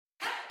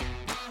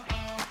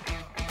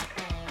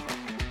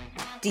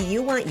Do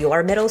you want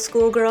your middle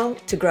school girl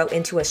to grow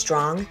into a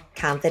strong,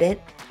 confident,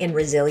 and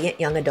resilient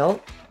young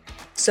adult?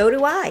 So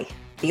do I.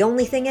 The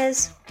only thing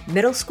is,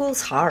 middle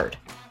school's hard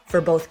for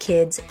both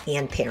kids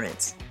and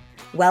parents.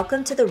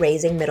 Welcome to the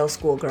Raising Middle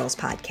School Girls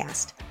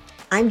podcast.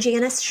 I'm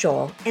Janice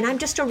Scholl, and I'm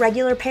just a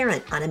regular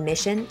parent on a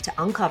mission to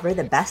uncover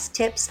the best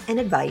tips and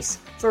advice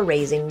for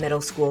raising middle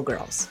school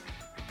girls.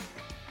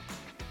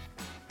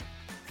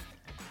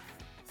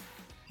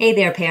 Hey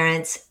there,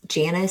 parents.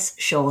 Janice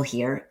Scholl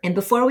here. And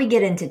before we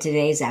get into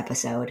today's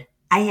episode,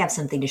 I have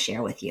something to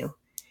share with you.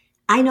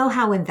 I know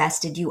how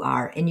invested you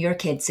are in your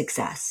kid's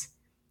success.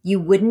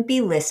 You wouldn't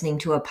be listening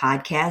to a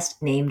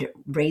podcast named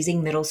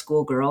Raising Middle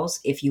School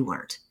Girls if you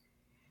weren't.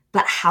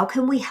 But how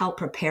can we help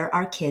prepare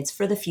our kids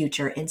for the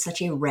future in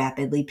such a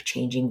rapidly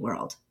changing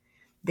world?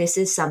 This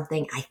is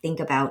something I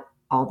think about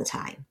all the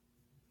time.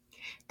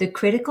 The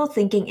Critical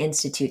Thinking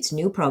Institute's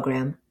new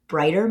program,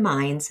 Brighter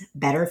Minds,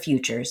 Better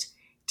Futures,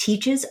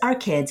 teaches our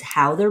kids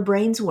how their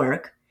brains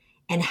work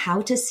and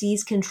how to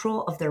seize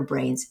control of their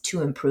brains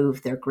to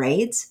improve their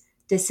grades,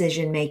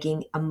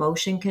 decision-making,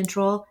 emotion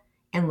control,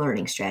 and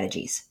learning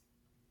strategies.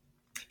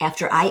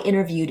 After I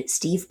interviewed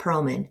Steve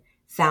Perlman,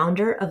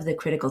 founder of the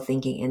Critical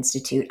Thinking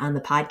Institute, on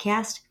the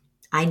podcast,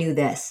 I knew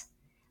this.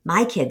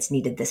 My kids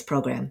needed this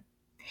program.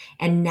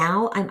 And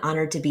now I'm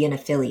honored to be an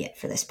affiliate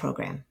for this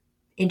program.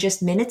 In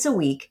just minutes a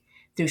week,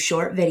 through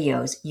short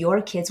videos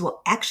your kids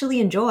will actually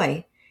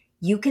enjoy,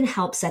 you can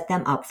help set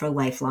them up for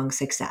lifelong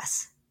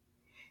success.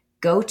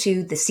 Go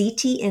to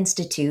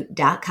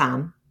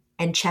thectinstitute.com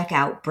and check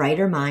out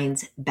Brighter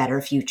Minds, Better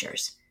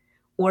Futures.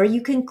 Or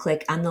you can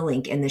click on the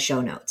link in the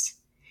show notes.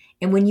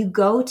 And when you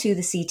go to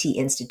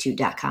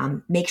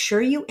thectinstitute.com, make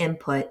sure you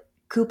input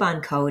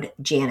coupon code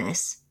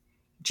JANICE,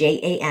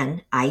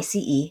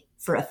 JANICE,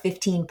 for a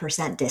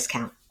 15%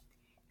 discount.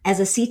 As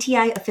a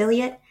CTI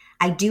affiliate,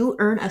 I do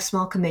earn a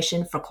small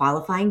commission for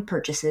qualifying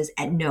purchases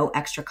at no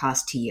extra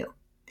cost to you.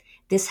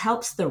 This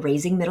helps the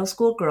Raising Middle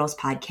School Girls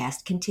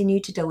podcast continue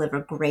to deliver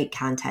great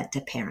content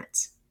to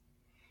parents.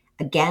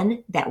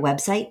 Again, that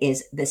website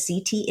is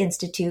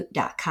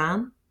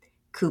thectinstitute.com,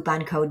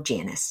 coupon code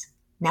JANICE.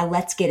 Now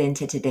let's get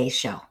into today's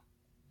show.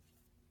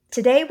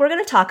 Today, we're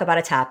going to talk about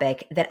a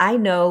topic that I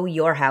know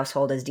your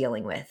household is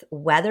dealing with,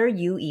 whether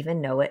you even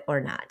know it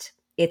or not.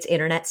 It's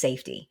internet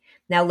safety.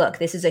 Now, look,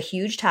 this is a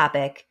huge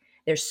topic.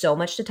 There's so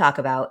much to talk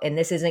about, and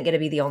this isn't going to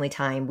be the only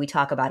time we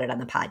talk about it on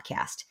the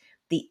podcast.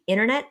 The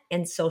internet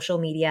and social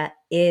media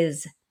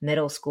is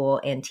middle school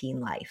and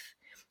teen life.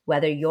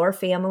 Whether your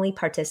family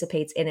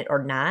participates in it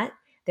or not,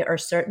 there are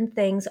certain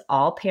things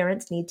all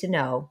parents need to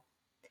know.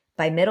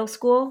 By middle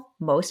school,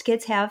 most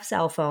kids have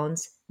cell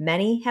phones,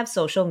 many have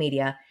social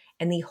media,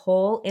 and the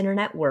whole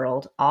internet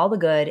world, all the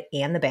good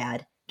and the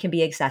bad, can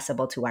be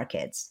accessible to our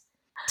kids.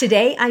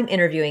 Today, I'm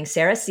interviewing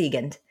Sarah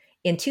Siegand.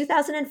 In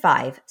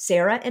 2005,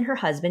 Sarah and her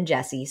husband,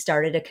 Jesse,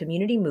 started a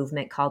community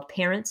movement called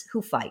Parents Who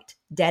Fight,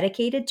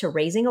 dedicated to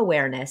raising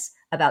awareness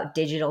about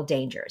digital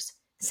dangers.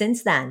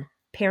 Since then,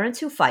 Parents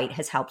Who Fight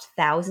has helped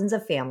thousands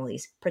of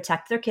families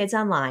protect their kids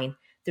online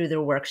through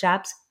their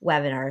workshops,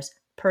 webinars,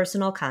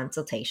 personal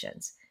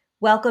consultations.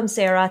 Welcome,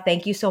 Sarah.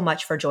 Thank you so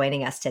much for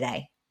joining us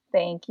today.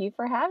 Thank you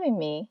for having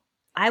me.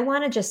 I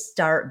want to just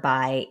start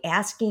by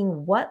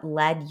asking what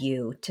led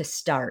you to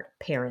start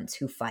Parents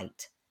Who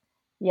Fight?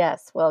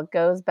 Yes, well, it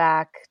goes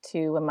back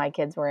to when my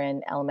kids were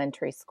in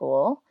elementary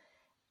school.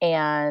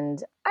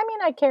 And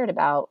I cared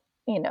about,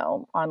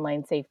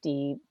 online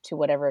safety to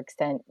whatever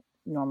extent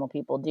normal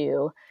people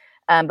do.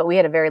 But we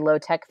had a very low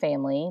tech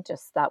family,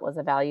 just that was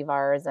a value of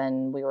ours,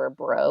 and we were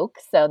broke.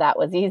 So that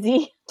was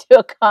easy to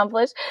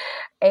accomplish.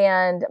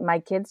 And my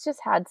kids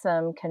just had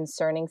some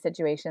concerning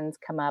situations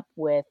come up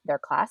with their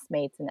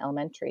classmates in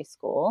elementary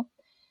school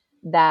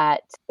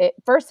that at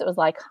first it was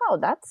like, oh,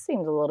 that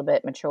seems a little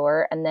bit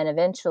mature. And then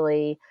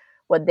eventually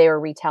what they were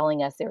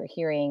retelling us, they were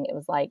hearing, it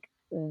was like,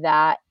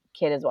 that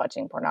kid is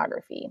watching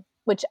pornography,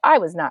 which I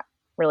was not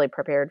really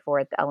prepared for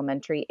at the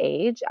elementary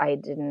age. I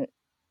didn't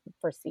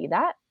foresee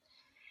that.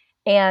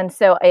 And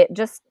so it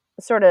just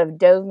sort of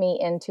dove me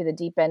into the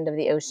deep end of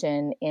the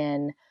ocean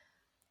in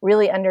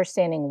really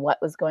understanding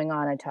what was going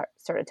on. I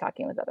started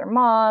talking with other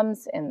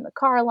moms in the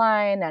car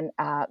line and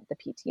at the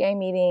PTA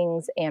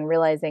meetings, and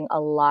realizing a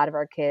lot of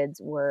our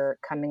kids were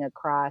coming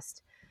across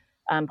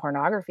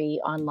pornography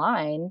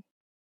online.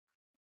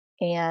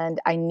 And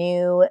I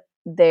knew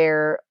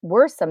there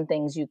were some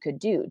things you could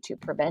do to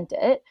prevent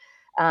it.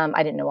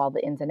 I didn't know all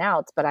the ins and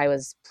outs, but I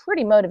was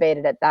pretty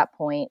motivated at that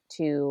point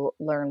to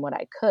learn what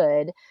I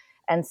could.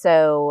 And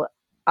so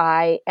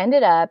I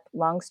ended up,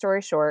 long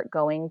story short,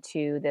 going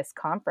to this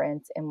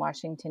conference in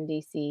Washington,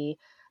 D.C.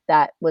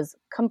 that was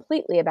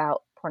completely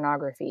about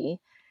pornography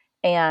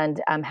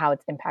and how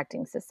it's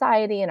impacting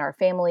society and our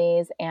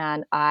families.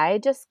 And I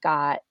just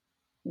got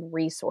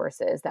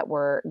resources that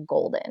were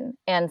golden,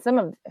 and some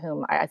of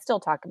whom I still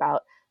talk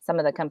about. Some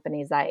of the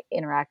companies I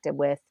interacted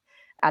with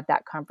at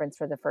that conference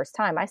for the first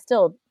time, I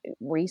still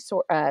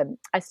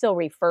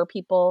refer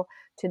people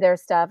to their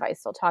stuff. I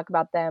still talk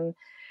about them.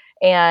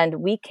 And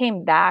we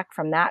came back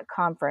from that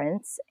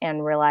conference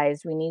and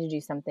realized we need to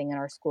do something in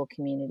our school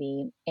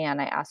community.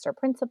 And I asked our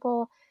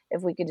principal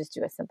if we could just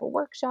do a simple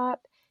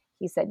workshop.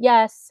 He said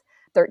yes.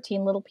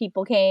 13 little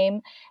people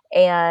came.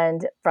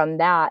 And from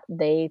that,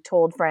 they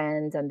told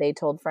friends and they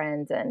told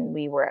friends. And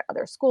we were at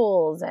other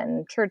schools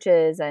and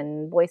churches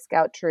and Boy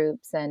Scout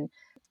troops, and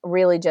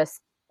really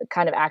just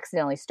kind of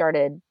accidentally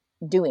started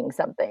doing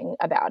something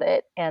about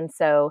it. And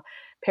so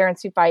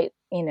Parents Who Fight,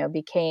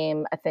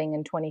 became a thing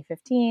in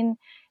 2015.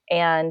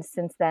 And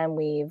since then,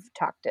 we've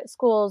talked at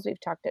schools, we've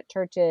talked at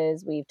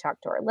churches, we've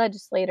talked to our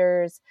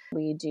legislators,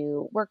 we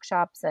do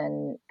workshops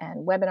and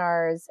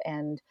webinars.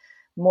 And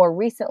more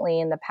recently,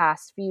 in the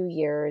past few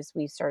years,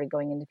 we've started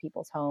going into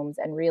people's homes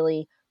and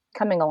really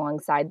coming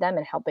alongside them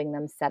and helping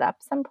them set up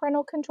some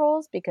parental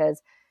controls,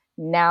 because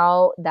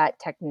now that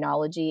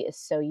technology is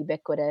so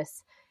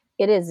ubiquitous,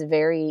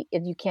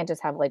 you can't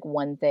just have like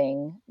one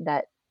thing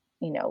that,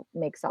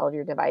 makes all of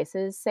your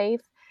devices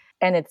safe.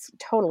 And it's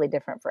totally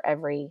different for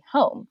every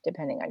home,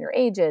 depending on your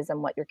ages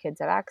and what your kids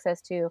have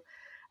access to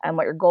and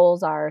what your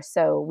goals are.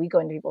 So we go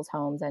into people's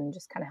homes and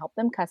just kind of help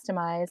them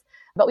customize.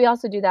 But we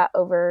also do that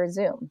over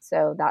Zoom.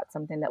 So that's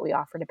something that we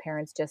offer to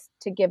parents, just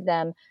to give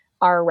them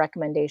our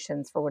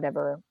recommendations for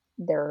whatever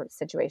their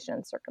situation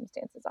and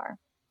circumstances are.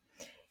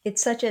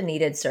 It's such a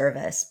needed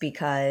service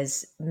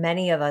because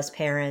many of us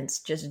parents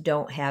just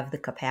don't have the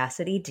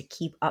capacity to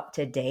keep up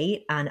to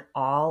date on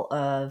all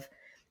of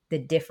the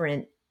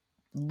different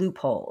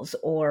loopholes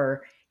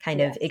or kind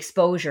of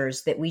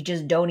exposures that we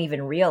just don't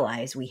even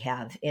realize we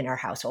have in our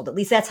household. At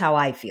least that's how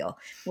I feel.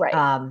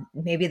 Right.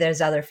 Maybe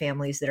there's other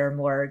families that are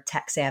more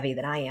tech savvy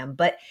than I am,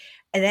 but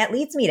and that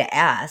leads me to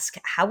ask,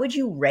 how would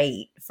you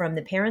rate, from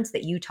the parents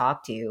that you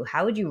talk to,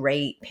 how would you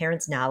rate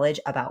parents'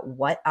 knowledge about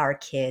what our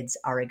kids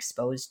are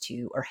exposed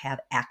to or have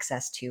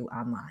access to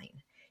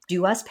online?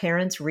 Do us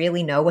parents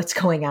really know what's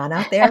going on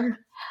out there?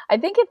 I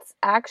think it's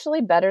actually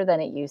better than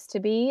it used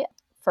to be.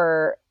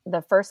 For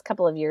the first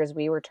couple of years,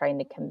 we were trying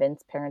to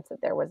convince parents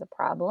that there was a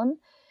problem.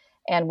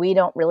 And we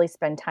don't really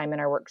spend time in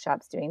our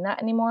workshops doing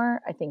that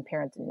anymore. I think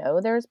parents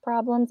know there's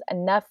problems.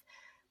 Enough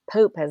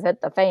poop has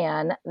hit the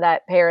fan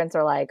that parents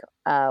are like,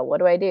 what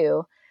do I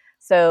do?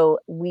 So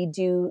we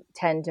do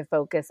tend to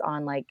focus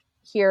on like,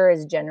 here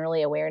is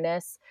generally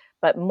awareness,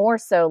 but more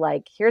so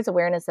like, here's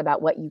awareness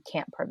about what you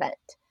can't prevent.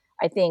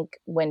 I think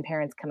when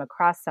parents come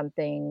across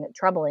something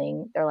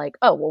troubling, they're like,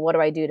 oh, well, what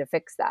do I do to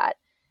fix that?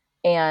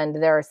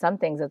 And there are some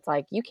things it's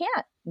like, you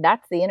can't,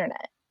 that's the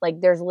internet.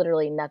 Like there's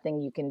literally nothing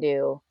you can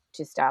do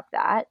to stop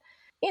that.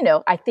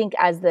 I think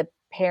as the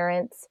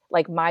parents,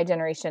 like my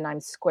generation, I'm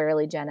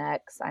squarely Gen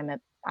X.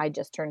 I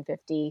just turned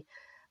 50.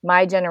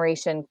 My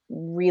generation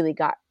really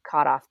got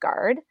caught off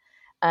guard.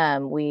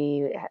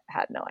 We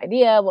had no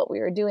idea what we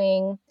were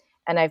doing.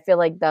 And I feel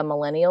like the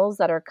millennials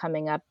that are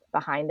coming up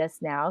behind us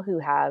now, who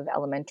have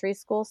elementary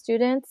school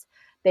students,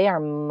 they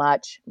are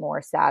much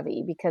more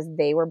savvy because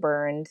they were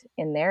burned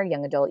in their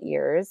young adult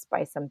years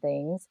by some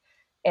things.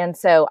 And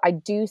so I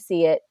do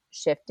see it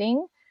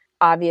shifting.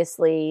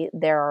 Obviously,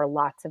 there are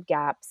lots of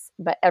gaps,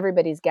 but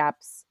everybody's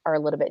gaps are a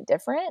little bit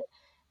different.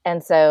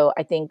 And so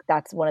I think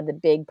that's one of the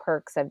big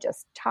perks of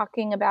just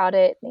talking about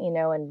it,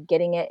 and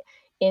getting it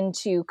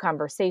into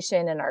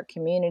conversation in our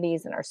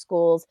communities and our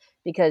schools,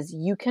 because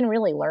you can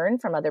really learn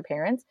from other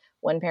parents.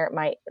 One parent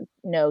might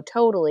know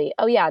totally,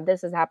 oh yeah,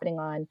 this is happening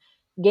on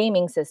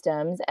gaming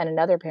systems. And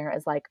another parent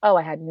is like, oh,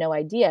 I had no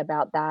idea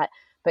about that,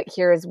 but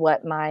here's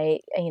what my,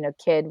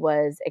 kid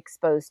was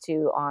exposed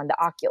to on the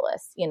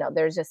Oculus.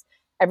 There's just,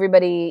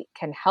 everybody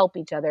can help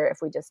each other if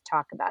we just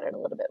talk about it a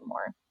little bit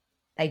more.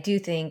 I do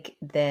think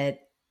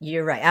that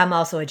you're right. I'm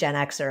also a Gen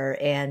Xer,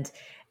 and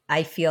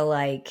I feel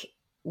like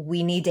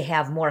we need to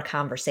have more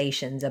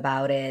conversations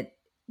about it.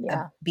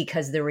 Yeah.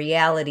 Because the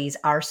realities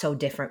are so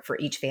different for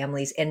each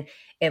families.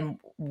 And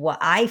what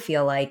I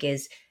feel like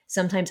is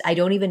sometimes I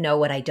don't even know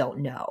what I don't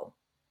know.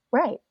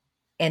 Right.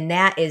 And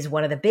that is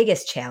one of the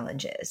biggest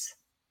challenges.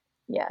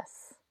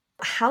 Yes.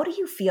 How do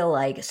you feel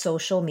like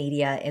social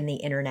media and the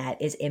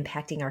internet is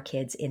impacting our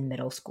kids in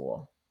middle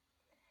school?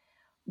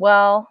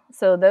 Well,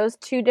 so those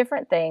two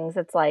different things,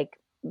 it's like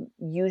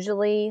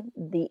usually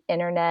the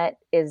internet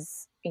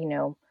is,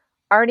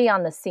 already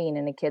on the scene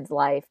in a kid's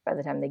life by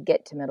the time they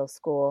get to middle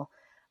school.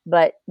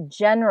 But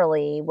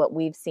generally, what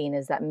we've seen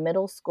is that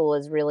middle school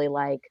is really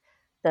like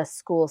the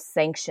school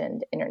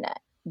sanctioned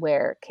internet,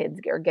 where kids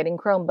are getting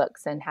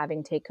Chromebooks and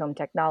having take home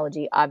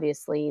technology.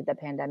 Obviously, the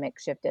pandemic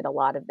shifted a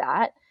lot of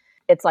that.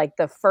 It's like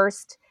the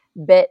first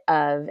bit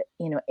of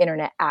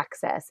internet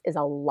access is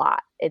a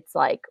lot. It's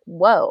like,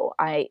 whoa,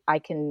 I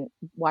can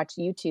watch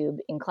YouTube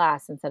in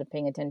class instead of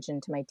paying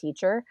attention to my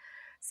teacher.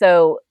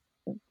 So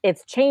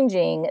it's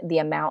changing the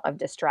amount of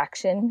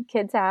distraction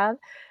kids have.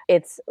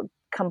 It's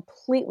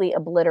completely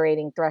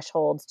obliterating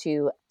thresholds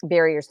to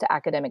barriers to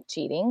academic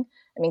cheating.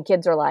 I mean,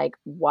 kids are like,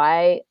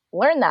 why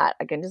learn that?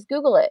 I can just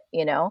Google it.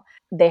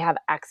 They have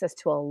access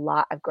to a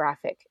lot of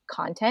graphic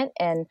content,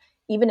 and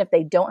even if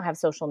they don't have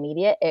social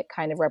media, it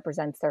kind of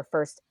represents their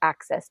first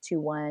access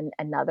to one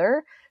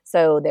another.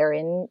 So they're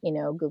in,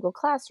 Google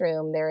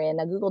Classroom, they're in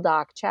a Google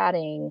Doc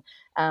chatting,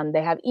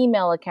 they have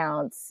email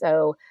accounts.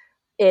 So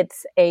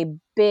it's a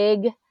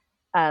big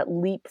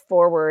leap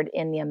forward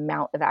in the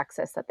amount of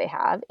access that they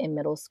have in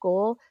middle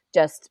school,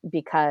 just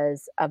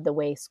because of the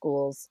way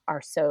schools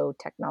are so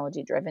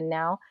technology driven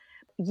now.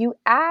 You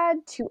add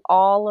to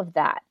all of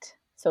that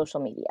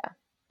social media,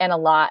 and a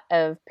lot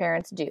of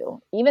parents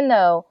do, even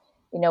though,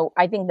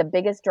 I think the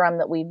biggest drum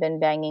that we've been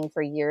banging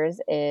for years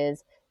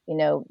is,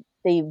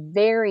 the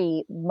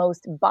very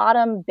most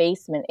bottom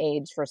basement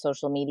age for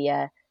social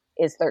media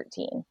is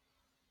 13.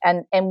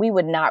 And we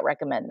would not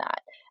recommend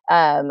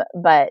that.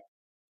 But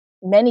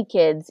many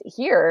kids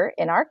here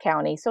in our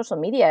county, social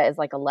media is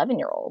like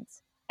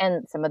 11-year-olds.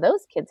 And some of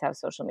those kids have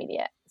social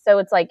media. So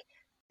it's like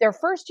their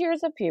first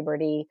years of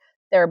puberty,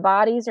 their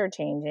bodies are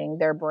changing,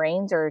 their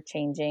brains are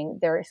changing,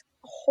 they're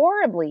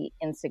horribly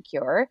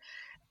insecure,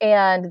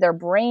 and their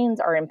brains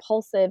are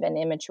impulsive and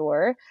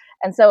immature.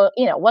 And so,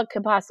 what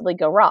could possibly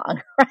go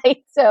wrong,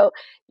 right? So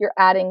you're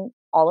adding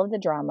all of the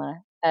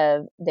drama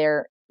of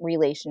their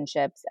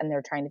relationships, and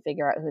they're trying to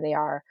figure out who they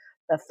are,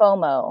 the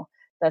FOMO,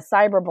 the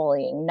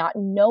cyberbullying, not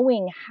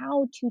knowing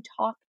how to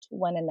talk to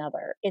one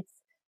another. It's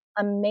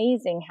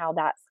amazing how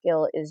that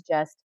skill is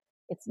just,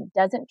 it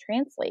doesn't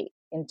translate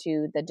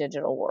into the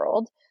digital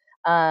world.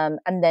 And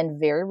then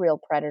very real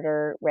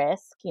predator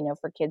risk,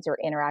 for kids who are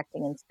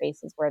interacting in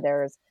spaces where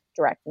there's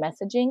direct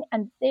messaging,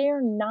 and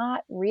they're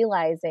not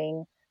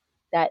realizing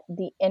that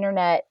the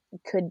internet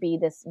could be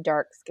this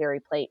dark, scary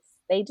place.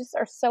 They just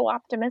are so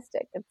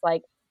optimistic. It's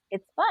like,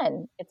 it's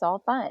fun. It's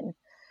all fun.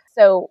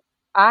 So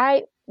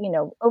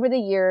over the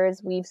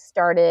years, we've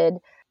started,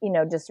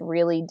 just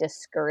really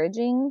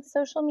discouraging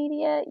social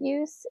media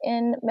use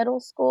in middle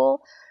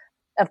school.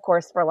 Of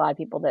course, for a lot of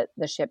people, that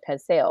the ship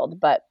has sailed.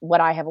 But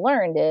what I have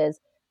learned is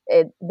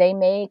they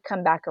may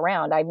come back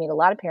around. I meet a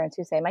lot of parents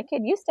who say, my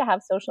kid used to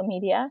have social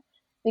media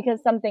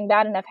because something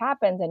bad enough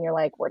happens, and you're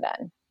like, we're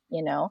done,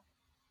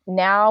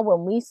 Now,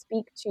 when we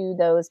speak to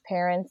those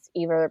parents,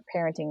 either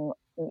parenting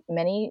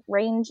many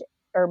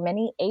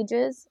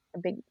ages, a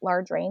big,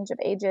 large range of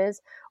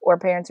ages, or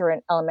parents who are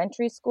in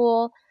elementary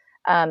school,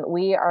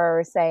 we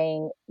are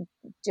saying,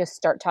 just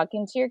start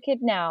talking to your kid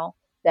now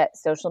that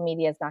social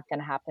media is not going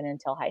to happen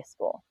until high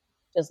school.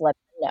 Just let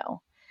them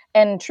know.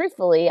 And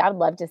truthfully, I would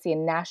love to see a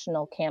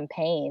national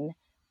campaign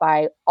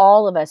by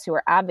all of us who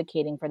are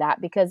advocating for that,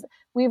 because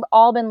we've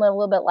all been a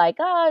little bit like,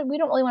 we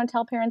don't really want to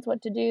tell parents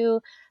what to do.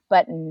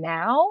 But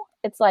now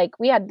it's like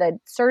we had the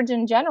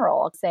Surgeon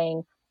General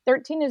saying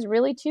 13 is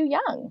really too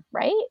young,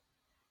 right?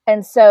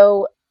 And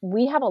so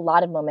we have a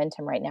lot of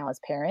momentum right now as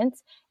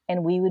parents,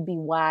 and we would be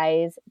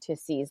wise to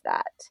seize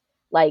that.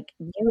 Like,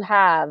 you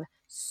have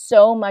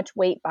so much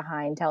weight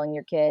behind telling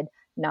your kid,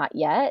 not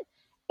yet.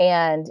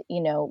 And,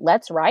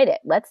 let's ride it.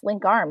 Let's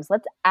link arms.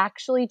 Let's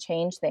actually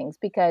change things,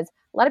 because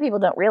a lot of people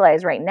don't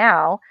realize right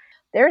now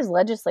there's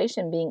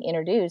legislation being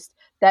introduced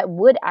that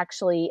would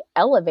actually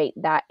elevate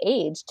that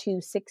age to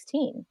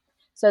 16.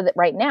 So that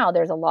right now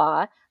there's a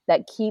law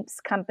that keeps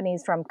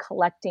companies from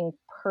collecting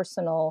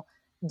personal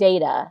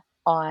data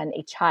on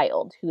a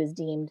child who is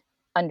deemed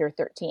under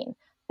 13.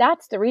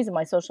 That's the reason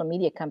why social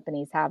media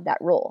companies have that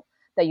rule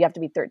that you have to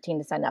be 13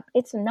 to sign up.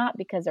 It's not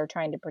because they're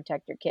trying to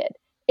protect your kid.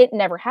 It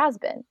never has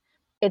been.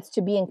 It's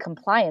to be in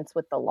compliance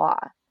with the law.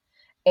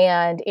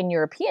 And in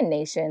European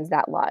nations,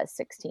 that law is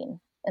 16,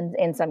 and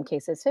in some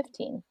cases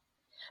 15.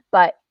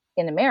 But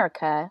in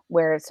America,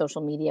 where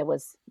social media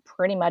was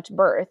pretty much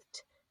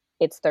birthed,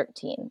 it's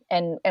 13.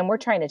 And we're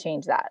trying to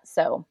change that.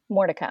 So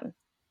more to come.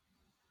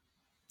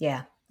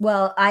 Yeah.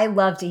 Well, I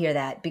love to hear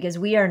that, because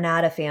we are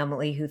not a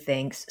family who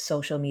thinks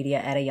social media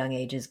at a young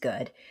age is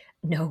good.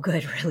 No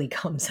good really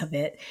comes of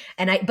it.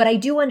 But I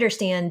do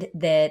understand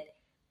that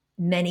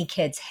many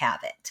kids have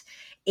it.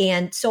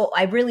 And so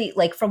I really,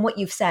 like, from what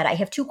you've said, I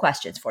have two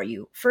questions for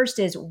you. First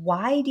is,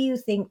 why do you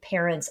think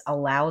parents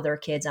allow their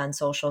kids on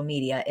social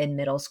media in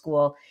middle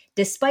school,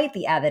 despite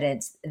the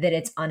evidence that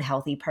it's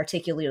unhealthy,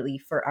 particularly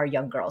for our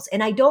young girls?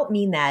 And I don't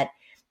mean that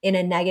in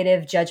a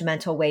negative,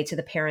 judgmental way to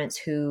the parents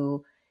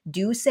who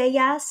do say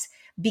yes,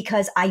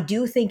 because I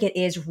do think it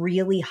is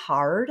really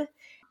hard.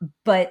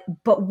 But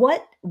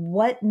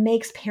what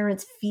makes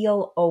parents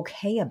feel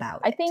okay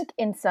about it? I think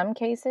in some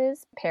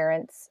cases,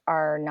 parents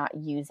are not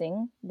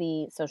using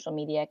the social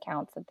media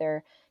accounts that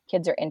their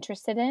kids are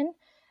interested in.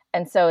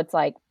 And so it's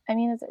like,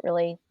 is it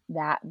really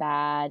that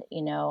bad?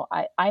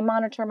 I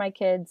monitor my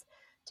kids'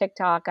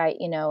 TikTok,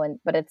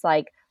 but it's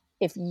like,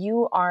 if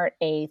you aren't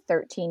a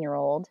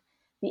 13-year-old,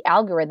 the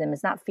algorithm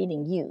is not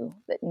feeding you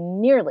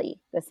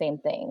nearly the same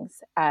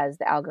things as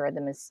the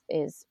algorithm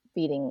is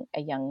feeding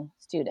a young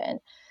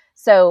student.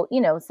 So,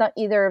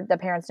 either the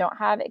parents don't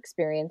have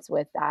experience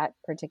with that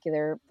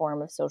particular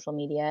form of social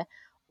media,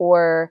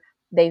 or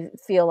they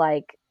feel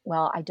like,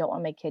 well, I don't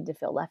want my kid to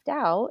feel left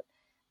out.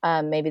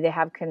 Maybe they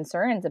have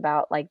concerns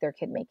about, like, their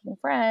kid making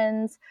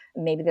friends.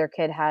 Maybe their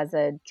kid has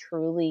a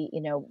truly,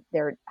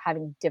 they're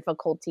having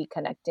difficulty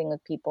connecting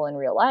with people in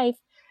real life.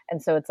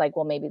 And so it's like,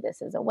 well, maybe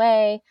this is a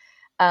way.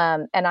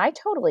 And I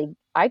totally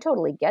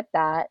get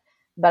that.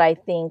 But I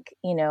think,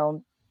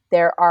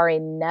 there are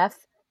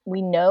enough,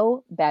 we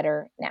know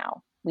better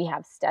now. We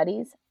have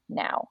studies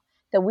now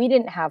that we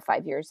didn't have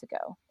 5 years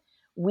ago.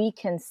 We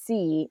can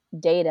see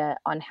data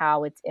on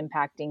how it's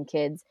impacting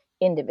kids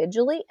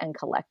individually and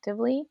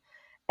collectively.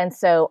 And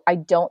so I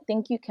don't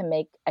think you can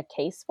make a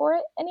case for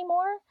it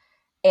anymore.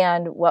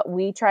 And what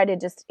we try to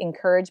just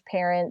encourage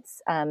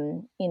parents,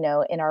 in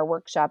our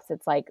workshops,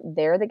 it's like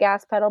they're the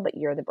gas pedal, but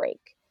you're the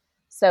brake.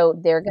 So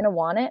they're going to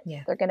want it.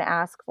 Yeah. They're going to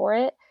ask for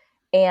it.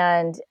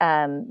 And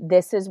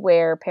this is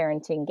where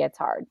parenting gets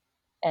hard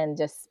and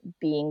just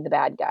being the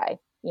bad guy,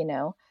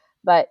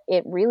 but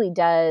it really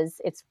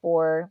does. It's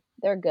for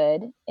their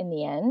good in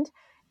the end.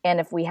 And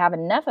if we have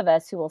enough of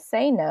us who will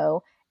say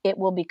no, it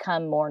will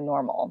become more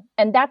normal.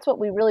 And that's what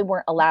we really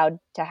weren't allowed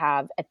to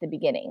have at the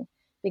beginning,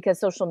 because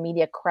social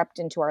media crept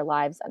into our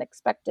lives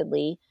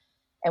unexpectedly.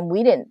 And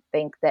we didn't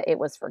think that it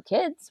was for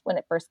kids when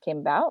it first came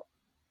about.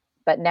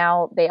 But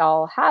now they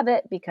all have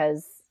it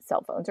because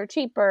cell phones are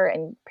cheaper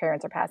and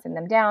parents are passing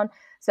them down.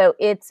 So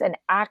it's an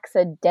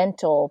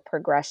accidental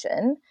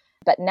progression.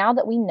 But now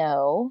that we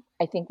know,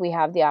 I think we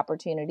have the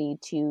opportunity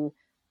to,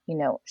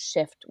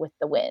 shift with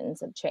the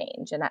winds of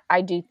change. And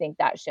I do think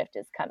that shift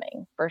is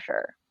coming for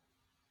sure.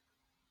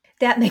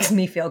 That makes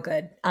me feel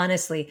good.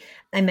 Honestly,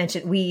 I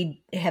mentioned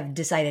we have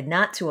decided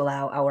not to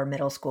allow our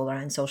middle schooler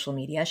on social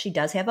media. She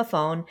does have a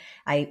phone.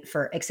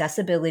 For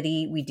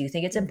accessibility, we do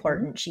think it's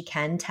important. She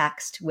can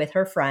text with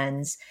her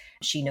friends.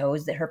 She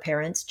knows that her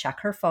parents check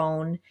her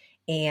phone,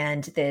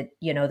 and that,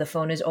 the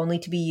phone is only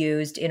to be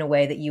used in a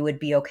way that you would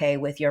be okay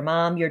with your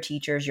mom, your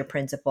teachers, your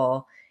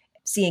principal,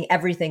 seeing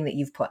everything that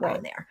you've put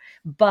on there.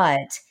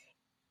 But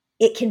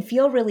it can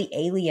feel really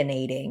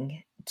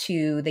alienating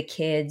to the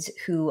kids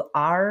who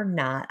are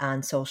not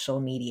on social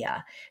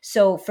media.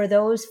 So for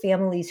those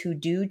families who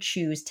do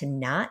choose to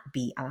not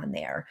be on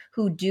there,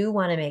 who do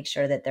want to make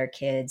sure that their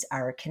kids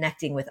are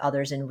connecting with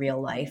others in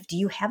real life, do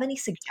you have any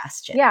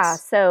suggestions? Yeah.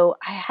 So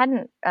I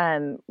hadn't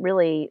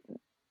really,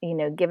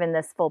 given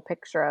this full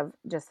picture of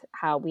just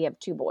how we have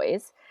two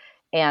boys,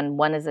 and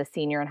one is a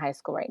senior in high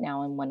school right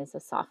now and one is a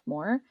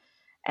sophomore.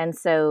 And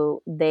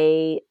so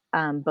they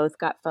both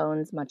got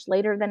phones much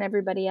later than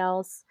everybody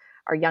else.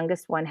 Our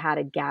youngest one had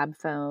a Gab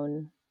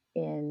phone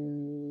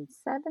in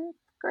 7th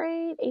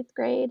grade, 8th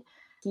grade.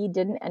 He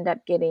didn't end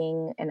up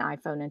getting an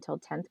iPhone until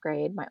 10th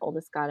grade. My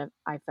oldest got an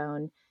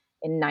iPhone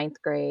in 9th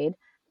grade.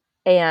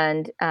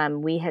 And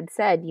we had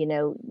said,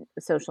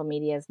 social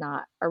media is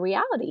not a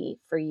reality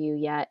for you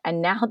yet.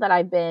 And now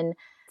that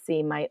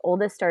my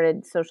oldest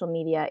started social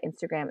media,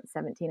 Instagram at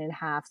 17 and a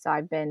half. So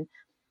I've been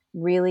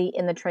really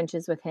in the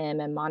trenches with him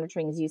and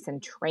monitoring his use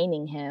and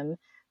training him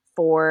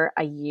for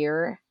a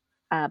year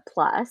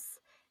plus.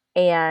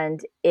 And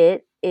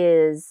it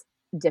is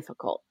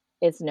difficult.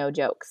 It's no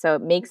joke. So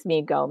it makes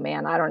me go,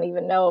 man, I don't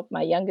even know if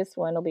my youngest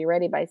one will be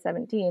ready by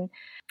 17.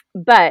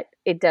 But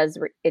it does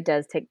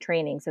take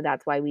training. So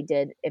that's why we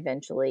did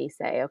eventually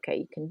say, okay,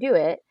 you can do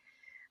it.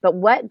 But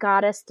what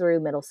got us through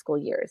middle school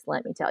years,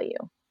 let me tell you,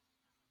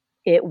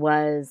 it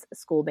was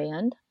school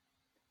band.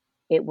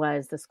 It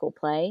was the school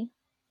play.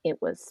 It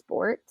was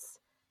sports,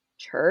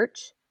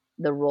 church,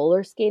 the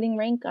roller skating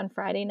rink on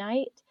Friday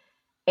night.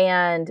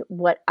 And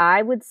what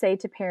I would say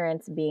to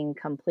parents being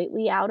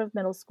completely out of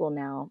middle school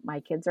now, my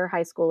kids are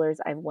high schoolers.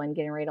 I have one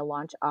getting ready to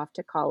launch off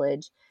to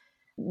college.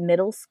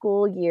 Middle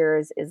school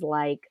years is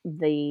like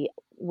the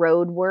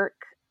road work,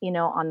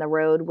 on the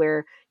road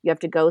where you have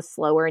to go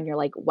slower and you're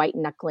like white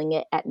knuckling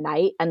it at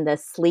night and the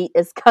sleet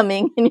is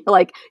coming and you're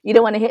like, you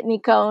don't want to hit any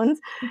cones.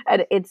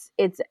 And it's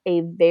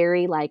a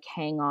very like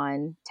hang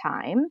on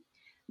time.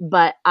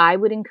 But I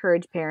would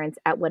encourage parents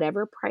at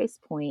whatever price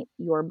point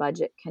your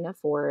budget can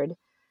afford,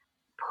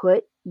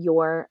 put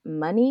your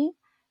money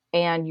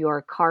and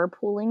your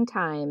carpooling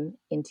time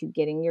into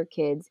getting your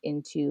kids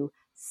into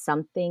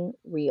something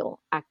real,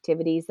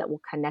 activities that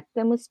will connect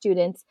them with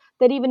students,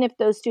 that even if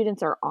those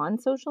students are on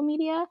social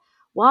media,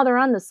 while they're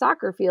on the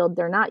soccer field,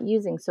 they're not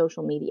using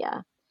social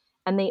media.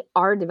 And they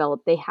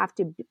have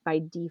to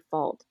by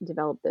default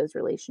develop those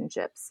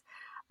relationships.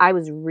 I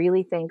was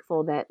really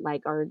thankful that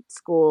like our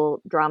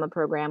school drama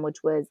program,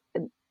 which was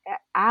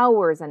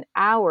hours and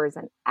hours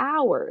and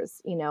hours,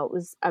 it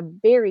was a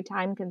very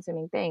time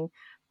consuming thing.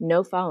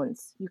 No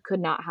phones. You could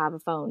not have a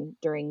phone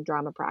during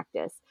drama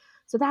practice.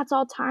 So that's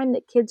all time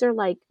that kids are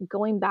like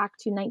going back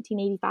to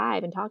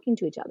 1985 and talking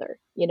to each other,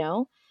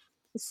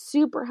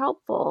 super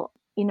helpful.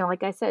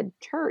 Like I said,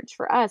 church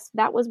for us,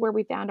 that was where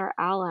we found our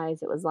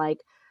allies. It was like,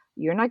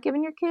 you're not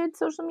giving your kids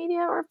social media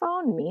or a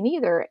phone, me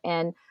neither.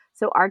 And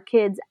so our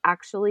kids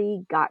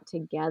actually got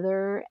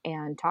together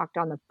and talked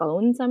on the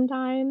phone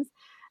sometimes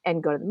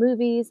and go to the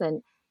movies.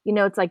 And,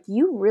 it's like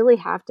you really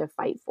have to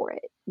fight for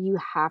it. You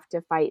have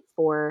to fight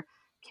for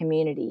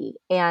community.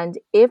 And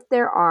if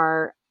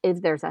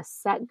there's a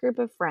set group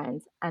of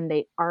friends and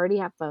they already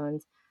have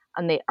phones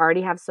and they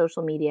already have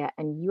social media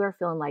and you are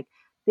feeling like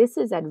this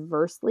is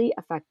adversely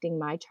affecting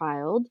my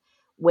child,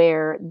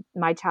 where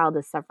my child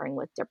is suffering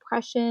with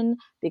depression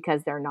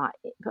because they're not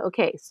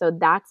okay. So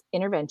that's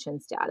intervention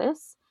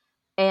status.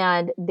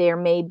 And there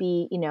may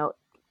be,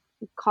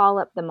 call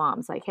up the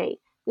moms like, hey,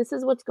 this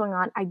is what's going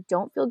on. I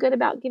don't feel good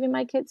about giving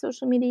my kids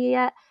social media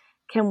yet.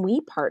 Can we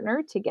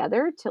partner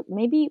together to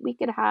maybe we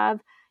could have,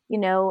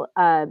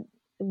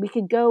 we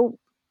could go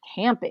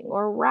camping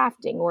or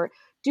rafting or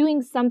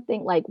doing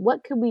something like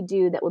what could we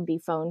do that would be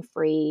phone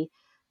free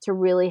to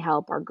really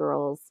help our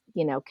girls,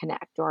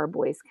 connect or our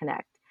boys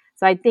connect.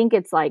 So I think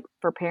it's like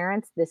for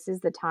parents, this is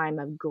the time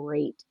of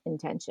great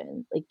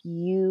intention. Like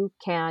you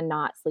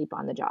cannot sleep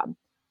on the job.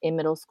 In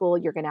middle school,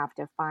 you're going to have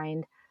to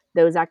find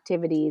those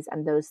activities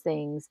and those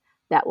things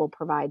that will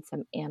provide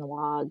some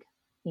analog,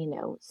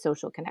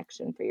 social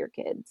connection for your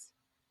kids.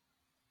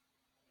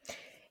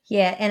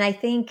 Yeah. And I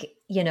think,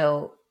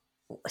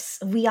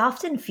 we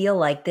often feel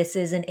like this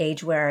is an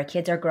age where our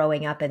kids are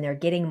growing up and they're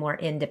getting more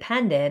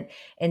independent.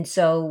 And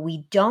so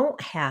we don't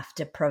have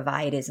to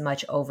provide as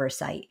much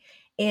oversight.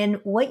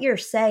 And what you're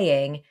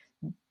saying,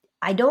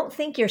 I don't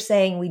think you're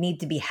saying we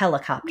need to be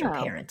helicopter No.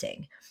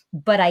 parenting,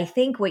 but I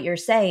think what you're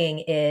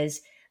saying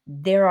is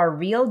there are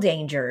real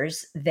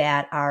dangers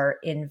that are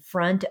in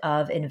front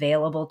of and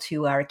available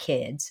to our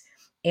kids.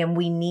 And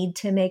we need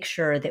to make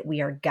sure that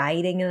we are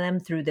guiding them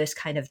through this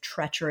kind of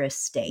treacherous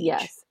stage.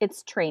 Yes,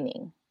 it's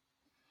training.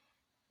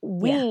 Yeah.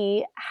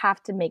 We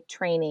have to make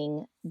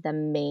training the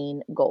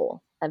main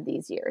goal of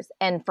these years.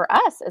 And for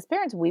us as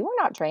parents, we were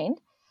not trained,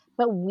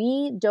 but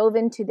we dove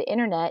into the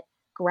internet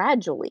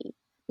gradually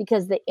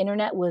because the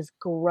internet was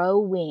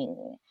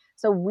growing.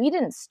 So we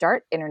didn't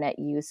start internet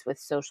use with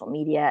social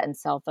media and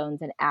cell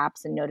phones and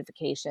apps and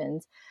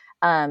notifications.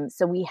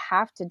 So we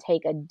have to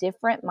take a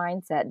different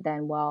mindset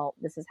than, well,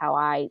 this is how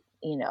I,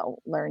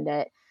 learned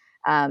it.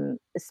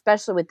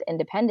 Especially with the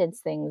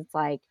independence things,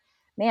 like,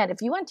 man,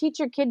 if you want to teach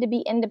your kid to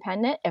be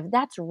independent, if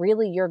that's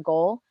really your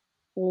goal,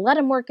 let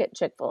them work at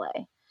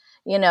Chick-fil-A.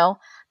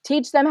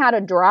 Teach them how to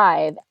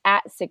drive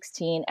at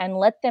 16 and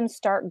let them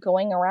start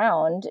going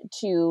around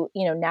to,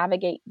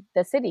 navigate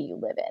the city you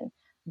live in.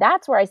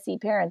 That's where I see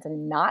parents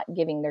not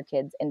giving their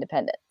kids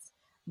independence.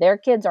 Their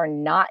kids are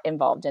not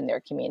involved in their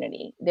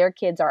community. Their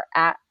kids are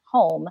at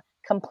home,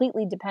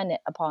 completely dependent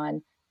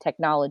upon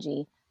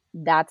technology.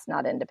 That's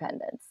not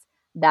independence.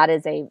 That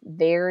is a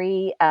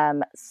very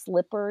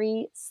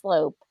slippery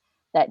slope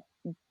that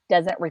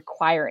doesn't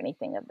require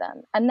anything of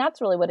them. And that's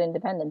really what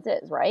independence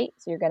is, right?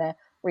 So you're going to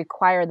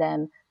require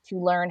them to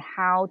learn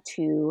how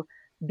to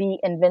be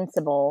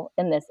invincible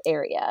in this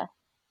area.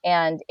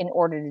 And in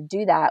order to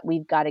do that,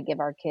 we've got to give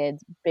our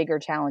kids bigger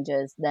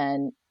challenges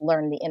than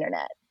learn the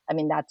internet. I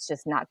mean, that's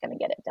just not going to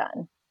get it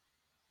done.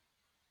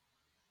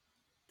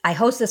 I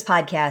host this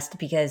podcast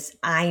because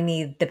I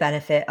need the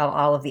benefit of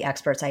all of the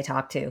experts I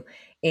talk to,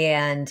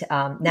 and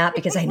not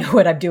because I know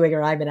what I'm doing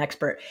or I'm an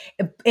expert.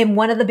 And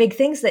one of the big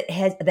things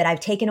that I've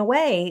taken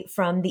away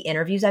from the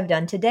interviews I've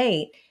done to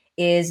date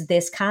is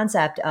this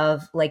concept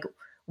of like,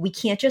 we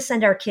can't just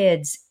send our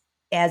kids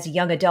as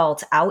young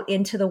adults out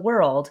into the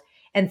world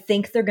and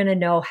think they're going to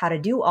know how to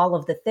do all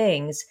of the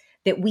things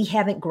that we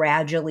haven't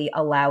gradually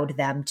allowed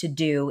them to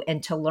do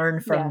and to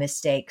learn from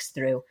mistakes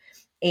through.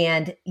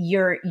 And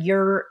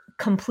you're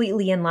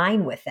completely in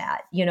line with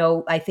that.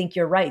 I think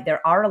you're right.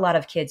 There are a lot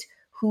of kids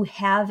who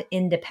have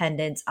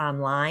independence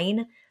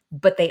online,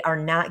 but they are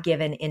not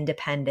given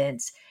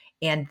independence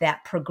and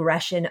that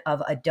progression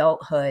of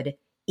adulthood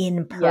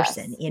in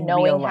person, in real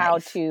life. Knowing how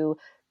to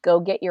go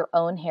get your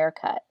own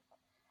haircut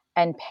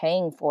and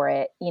paying for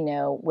it,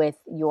 with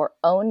your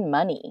own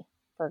money,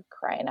 for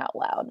crying out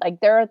loud. Like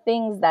there are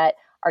things that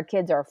our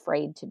kids are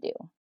afraid to do.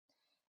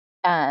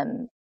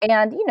 And,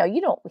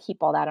 you don't heap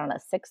all that on a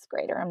sixth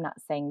grader. I'm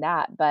not saying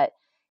that, but,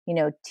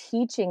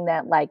 teaching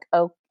them like,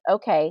 oh,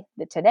 okay,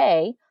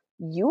 today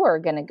you are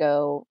going to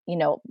go,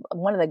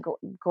 one of the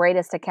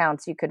greatest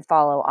accounts you could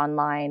follow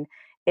online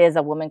is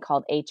a woman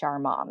called HR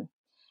Mom.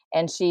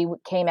 And she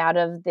came out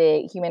of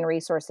the human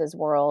resources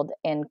world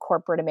in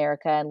corporate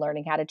America and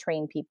learning how to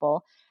train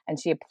people. And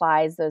she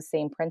applies those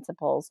same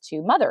principles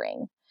to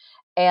mothering.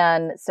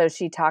 And so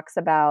she talks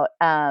about,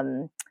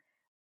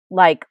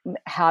 like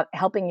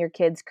helping your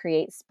kids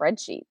create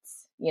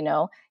spreadsheets,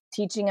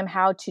 teaching them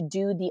how to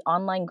do the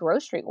online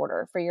grocery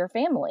order for your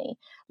family.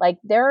 Like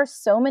there are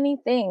so many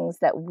things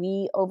that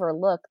we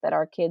overlook that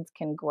our kids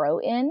can grow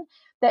in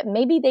that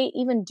maybe they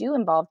even do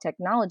involve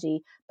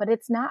technology, but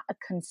it's not a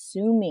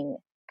consuming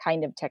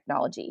kind of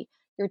technology.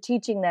 You're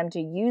teaching them to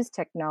use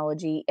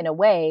technology in a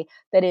way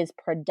that is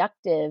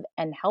productive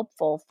and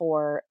helpful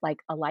for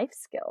like a life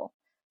skill.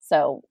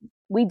 So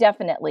we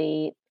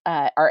definitely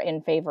are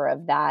in favor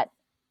of that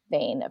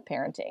vein of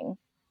parenting.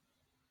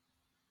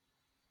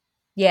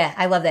 Yeah,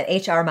 I love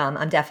that. HR Mom.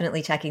 I'm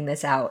definitely checking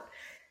this out.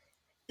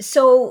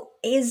 So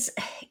is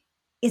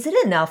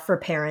it enough for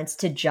parents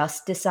to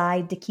just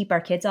decide to keep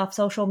our kids off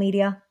social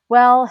media?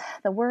 Well,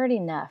 the word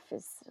enough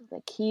is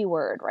the key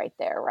word right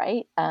there,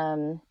 right?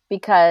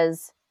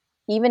 Because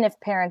even if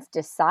parents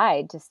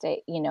decide to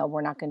stay,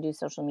 we're not going to do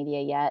social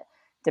media yet,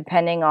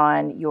 depending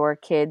on your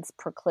kids'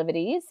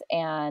 proclivities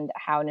and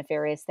how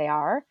nefarious they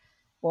are,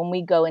 when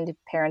we go into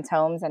parents'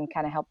 homes and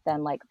kind of help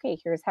them, like, okay,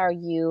 here's how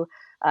you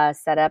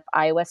set up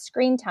iOS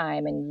screen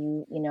time,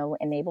 and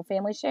enable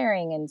family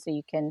sharing, and so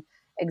you can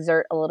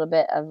exert a little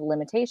bit of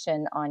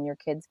limitation on your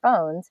kids'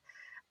 phones.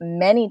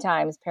 Many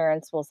times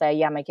parents will say,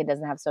 yeah, my kid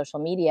doesn't have social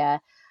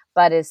media.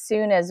 But as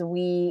soon as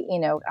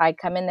I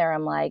come in there,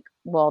 I'm like,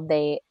 well,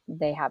 they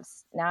have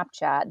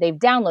Snapchat. They've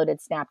downloaded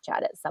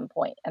Snapchat at some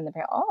point, and the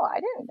parent, oh, I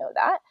didn't know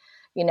that,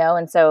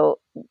 and so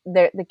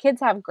the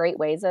kids have great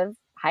ways of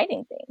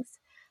hiding things.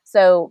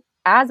 So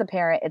as a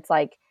parent, it's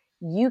like,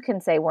 you can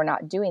say we're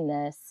not doing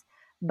this,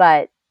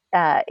 but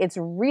it's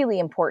really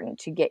important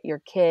to get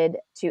your kid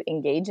to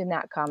engage in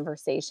that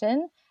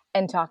conversation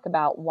and talk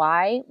about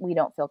why we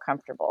don't feel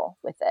comfortable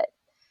with it.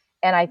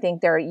 And I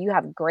think you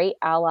have great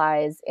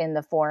allies in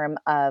the form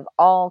of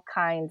all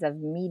kinds of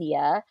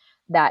media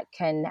that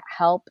can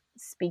help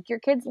speak your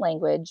kids'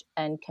 language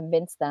and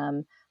convince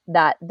them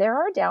that there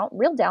are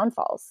real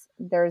downfalls.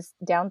 There's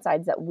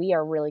downsides that we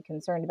are really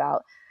concerned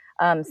about.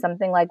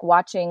 Something like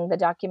watching the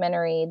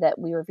documentary that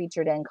we were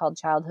featured in called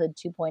Childhood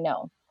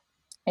 2.0.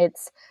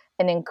 It's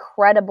an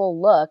incredible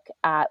look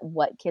at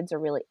what kids are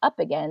really up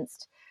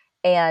against.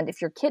 And if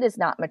your kid is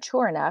not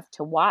mature enough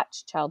to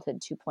watch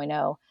Childhood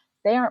 2.0,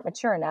 they aren't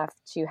mature enough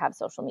to have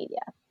social media.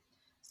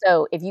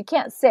 So if you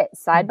can't sit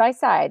side by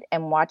side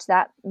and watch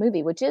that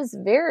movie, which is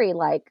very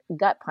like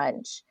gut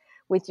punch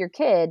with your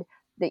kid,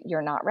 that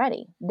you're not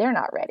ready. They're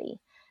not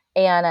ready.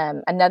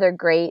 And another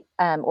great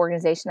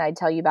organization I'd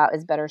tell you about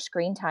is Better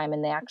Screen Time.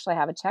 And they actually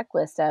have a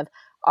checklist of,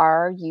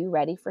 are you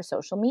ready for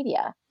social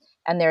media?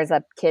 And there's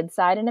a kid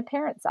side and a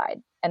parent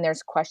side. And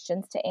there's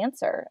questions to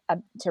answer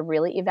to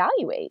really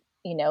evaluate,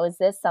 is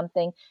this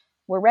something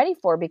we're ready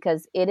for?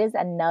 Because it is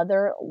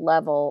another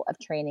level of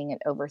training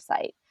and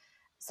oversight.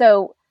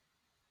 So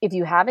if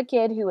you have a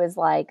kid who is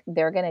like,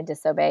 they're going to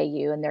disobey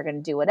you and they're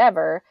going to do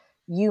whatever,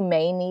 you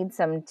may need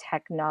some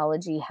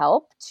technology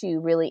help to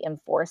really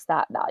enforce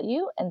that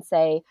value and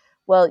say,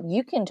 well,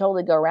 you can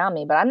totally go around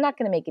me, but I'm not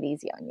going to make it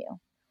easy on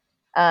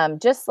you.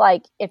 Just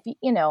like if,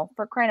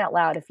 for crying out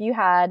loud, if you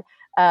had,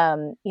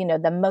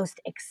 the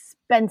most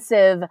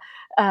expensive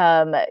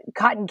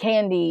cotton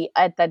candy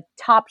at the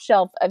top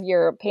shelf of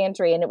your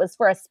pantry, and it was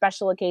for a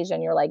special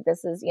occasion, you're like,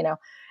 this is,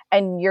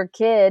 and your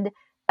kid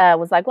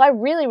was like, well, I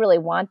really, really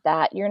want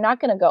that. You're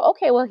not going to go,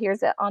 okay, well,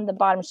 here's it on the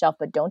bottom shelf,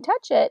 but don't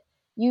touch it.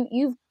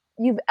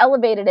 You've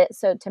elevated it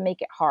so to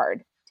make it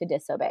hard to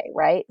disobey,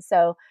 right?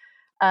 So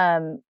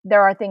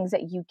there are things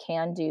that you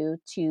can do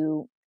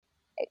to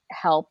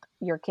help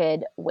your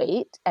kid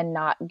wait and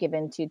not give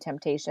in to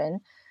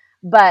temptation.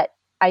 But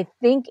I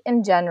think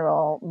in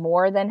general,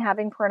 more than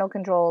having parental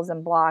controls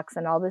and blocks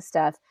and all this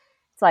stuff,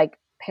 it's like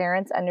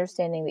parents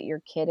understanding that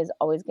your kid is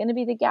always going to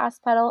be the gas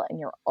pedal and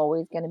you're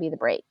always going to be the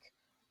brake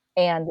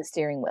and the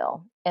steering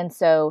wheel. And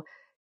so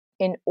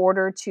in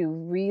order to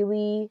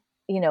really,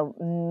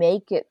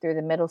 make it through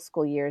the middle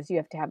school years, you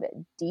have to have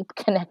a deep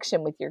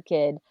connection with your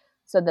kid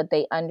so that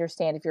they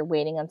understand, if you're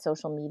waiting on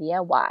social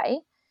media, why,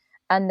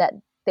 and that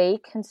they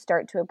can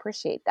start to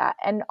appreciate that.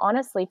 And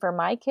honestly, for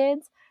my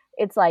kids,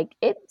 it's like,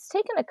 it's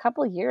taken a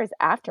couple of years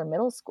after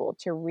middle school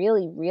to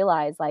really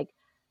realize, like,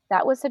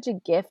 that was such a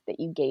gift that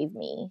you gave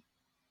me,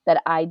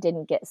 that I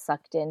didn't get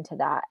sucked into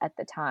that at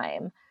the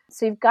time.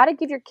 So you've got to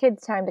give your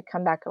kids time to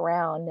come back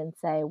around and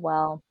say,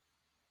 well,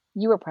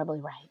 you were probably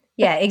right.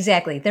 Yeah,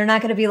 exactly. They're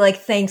not going to be like,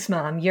 thanks,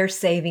 Mom, you're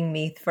saving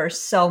me for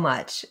so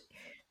much.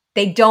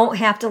 They don't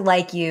have to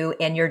like you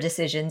and your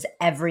decisions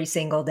every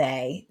single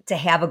day to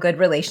have a good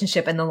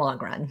relationship in the long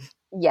run.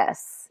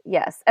 Yes,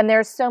 yes. And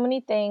there's so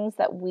many things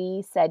that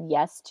we said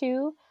yes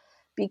to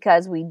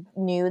because we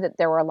knew that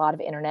there were a lot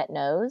of internet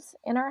no's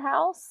in our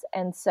house.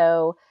 And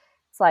so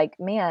it's like,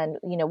 man,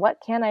 what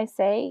can I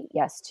say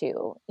yes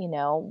to?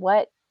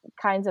 What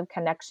kinds of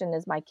connection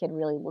is my kid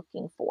really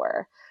looking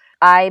for?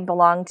 I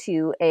belong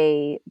to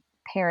a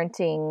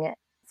parenting,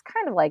 it's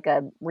kind of like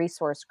a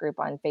resource group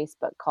on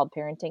Facebook called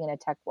Parenting in a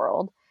Tech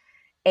World.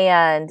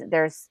 And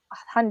there's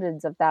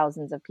hundreds of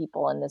thousands of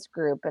people in this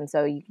group. And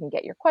so you can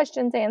get your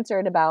questions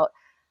answered about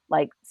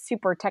like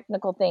super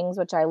technical things,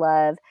 which I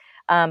love.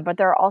 But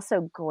there are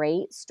also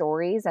great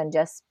stories and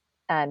just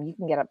you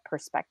can get a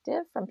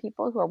perspective from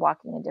people who are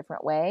walking a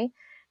different way.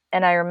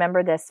 And I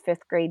remember this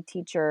fifth grade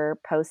teacher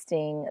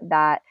posting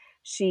that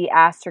she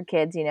asked her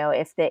kids,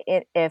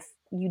 if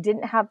you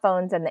didn't have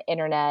phones and the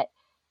internet,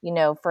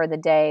 for the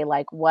day,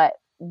 like what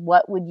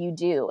would you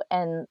do?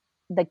 And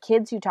the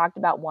kids who talked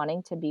about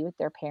wanting to be with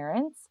their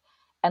parents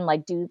and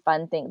like do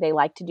fun things, they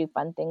like to do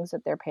fun things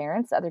with their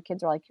parents. Other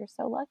kids are like, you're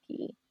so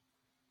lucky.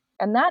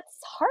 And that's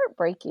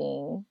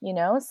heartbreaking,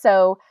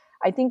 So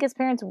I think as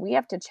parents, we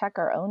have to check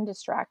our own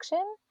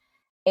distraction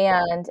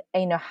and,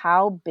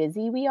 how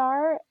busy we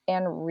are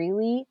and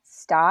really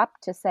stop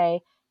to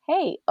say,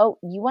 hey, oh,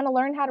 you want to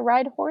learn how to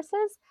ride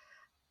horses?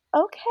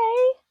 Okay.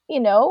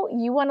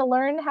 You want to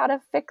learn how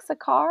to fix a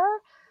car?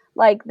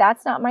 Like,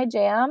 that's not my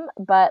jam,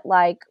 but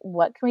like,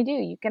 what can we do?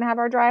 You can have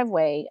our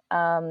driveway.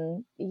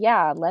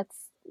 Yeah,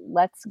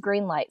 let's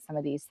green light some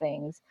of these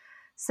things.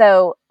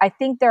 So I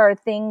think there are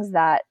things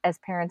that as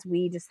parents,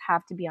 we just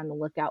have to be on the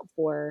lookout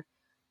for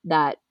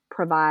that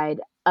provide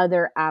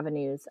other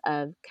avenues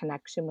of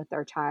connection with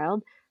our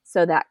child,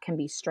 so that can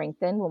be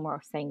strengthened when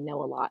we're saying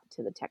no a lot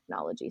to the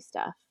technology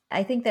stuff.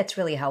 I think that's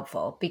really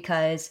helpful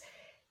because,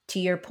 to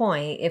your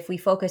point, if we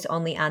focus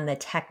only on the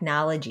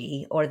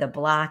technology or the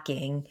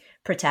blocking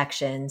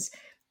protections,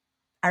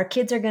 our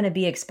kids are going to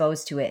be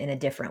exposed to it in a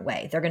different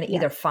way. They're going to Yes.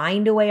 either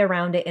find a way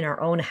around it in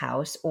our own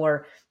house,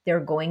 or they're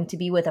going to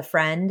be with a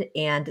friend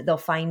and they'll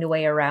find a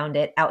way around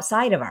it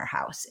outside of our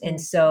house. And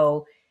Mm.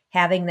 so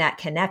having that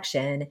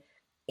connection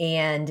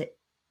and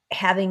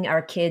having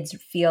our kids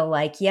feel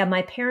like, yeah,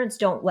 my parents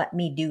don't let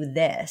me do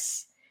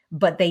this,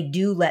 but they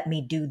do let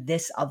me do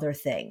this other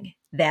thing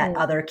that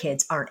other Mhm.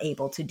 kids aren't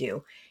able to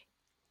do,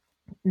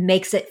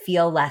 makes it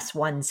feel less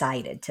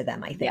one-sided to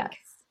them, I Yes. think.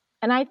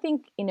 And I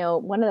think,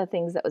 one of the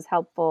things that was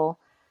helpful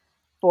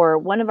for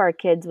one of our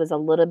kids was a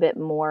little bit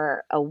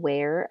more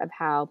aware of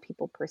how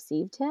people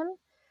perceived him.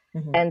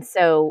 Mhm. And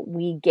so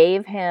we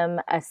gave him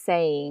a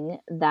saying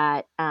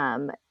that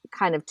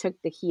kind of took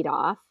the heat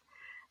off.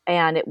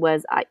 And it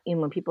was,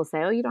 when people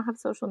say, "Oh, you don't have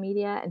social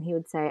media," and he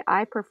would say,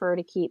 "I prefer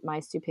to keep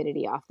my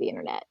stupidity off the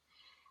internet."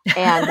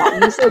 And that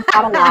usually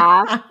got a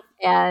laugh,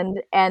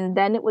 and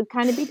then it would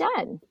kind of be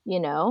done,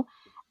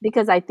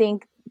 because I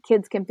think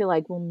kids can feel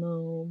like, "Well,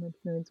 no, my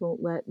parents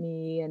won't let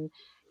me," and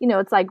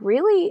it's like,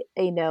 really,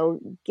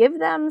 give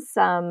them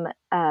some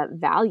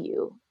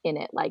value in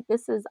it. Like,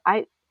 this is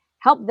I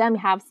help them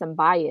have some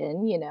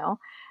buy-in.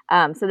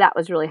 So that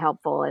was really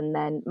helpful. And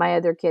then my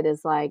other kid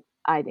is like,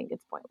 "I think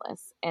it's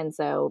pointless," and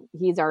so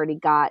he's already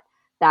got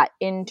that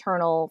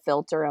internal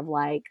filter of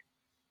like,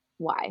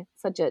 why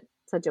such a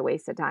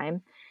waste of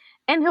time.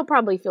 And he'll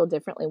probably feel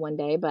differently one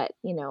day, but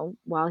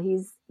while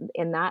he's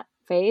in that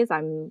phase,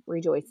 I'm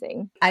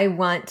rejoicing. I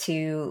want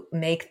to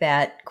make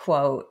that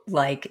quote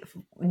like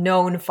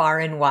known far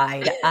and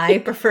wide. I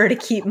prefer to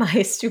keep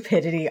my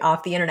stupidity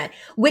off the internet,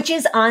 which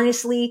is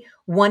honestly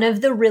one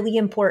of the really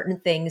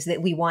important things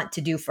that we want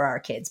to do for our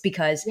kids,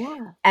 because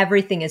Yeah.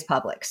 everything is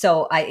public.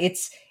 So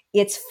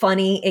it's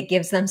funny. It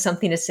gives them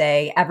something to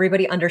say.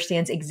 Everybody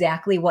understands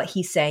exactly what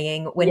he's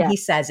saying when Yeah. he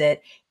says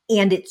it,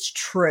 and it's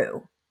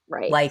true.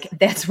 Right. Like,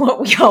 that's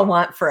what we all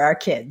want for our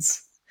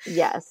kids.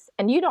 Yes.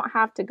 And you don't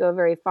have to go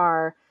very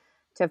far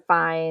to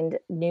find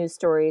news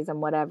stories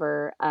and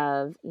whatever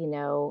of,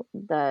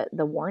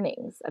 the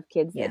warnings of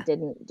kids that Yeah.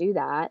 didn't do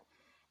that.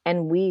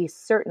 And we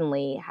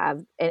certainly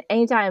have, and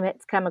anytime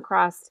it's come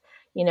across,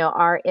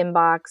 our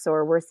inbox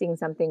or we're seeing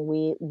something,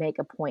 we make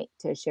a point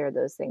to share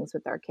those things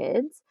with our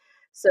kids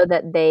so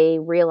that they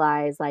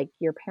realize, like,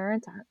 your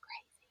parents aren't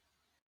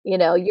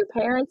crazy. Your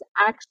parents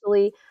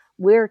actually,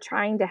 we're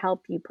trying to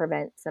help you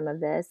prevent some of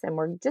this, and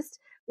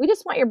we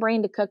just want your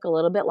brain to cook a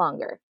little bit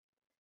longer.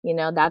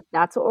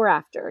 That's what we're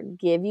after.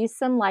 Give you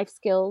some life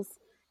skills.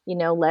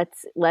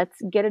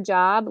 Let's get a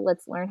job.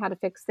 Let's learn how to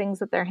fix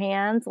things with their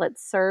hands.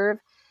 Let's serve,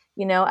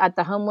 at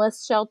the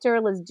homeless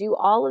shelter. Let's do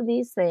all of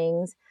these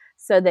things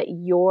so that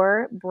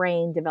your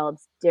brain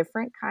develops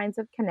different kinds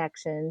of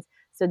connections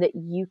so that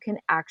you can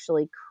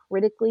actually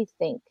critically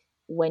think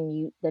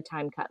when the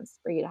time comes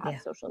for you to have Yeah.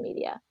 social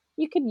media.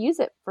 You could use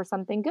it for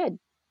something good,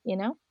 you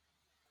know?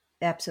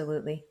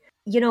 Absolutely.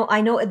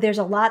 I know there's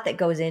a lot that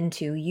goes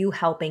into you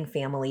helping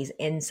families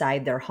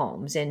inside their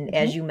homes. And Mhm.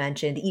 as you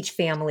mentioned, each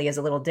family is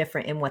a little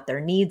different in what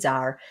their needs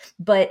are.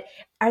 But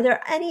are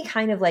there any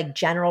kind of like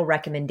general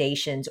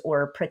recommendations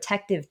or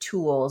protective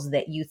tools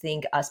that you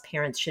think us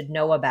parents should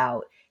know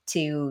about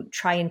to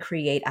try and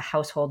create a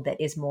household that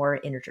is more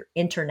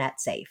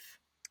internet safe?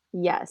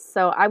 Yes.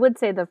 So I would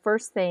say the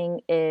first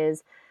thing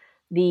is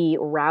the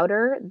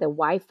router, the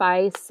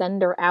Wi-Fi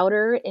sender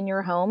outer in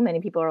your home.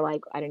 Many people are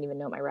like, "I don't even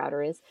know what my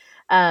router is."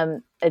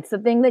 It's the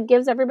thing that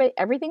gives everybody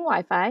everything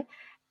Wi-Fi,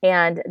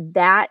 and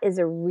that is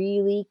a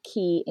really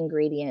key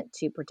ingredient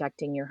to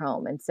protecting your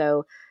home. And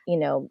so,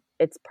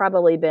 it's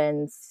probably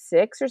been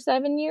 6 or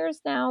 7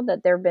 years now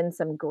that there have been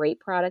some great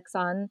products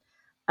on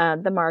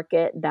the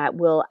market that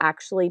will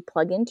actually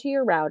plug into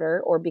your router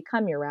or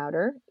become your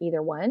router,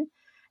 either one,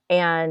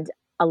 and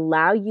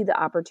allow you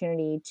the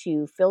opportunity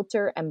to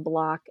filter and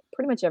block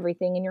pretty much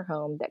everything in your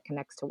home that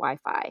connects to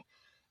Wi-Fi.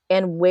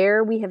 And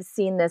where we have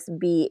seen this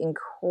be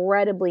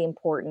incredibly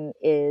important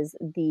is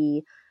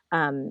the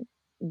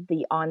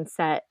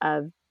onset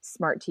of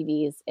smart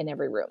TVs in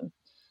every room.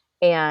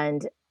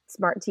 And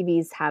smart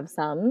TVs have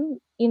some,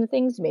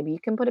 things. Maybe you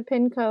can put a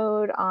PIN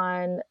code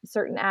on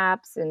certain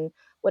apps and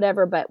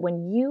whatever. But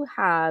when you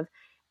have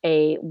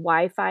a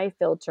Wi-Fi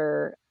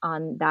filter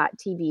on that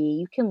TV,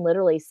 you can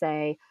literally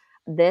say,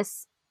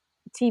 "This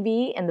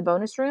TV in the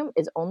bonus room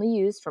is only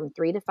used from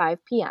 3 to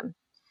 5 p.m."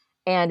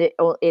 And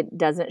it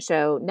doesn't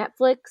show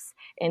Netflix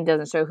and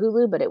doesn't show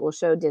Hulu, but it will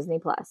show Disney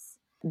Plus.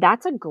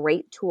 That's a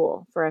great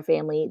tool for a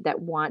family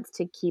that wants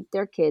to keep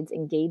their kids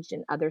engaged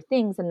in other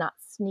things and not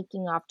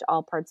sneaking off to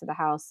all parts of the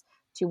house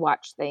to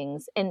watch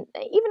things. And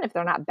even if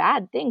they're not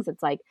bad things,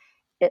 it's like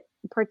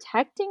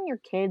protecting your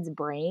kid's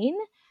brain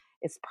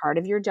is part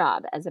of your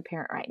job as a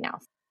parent right now.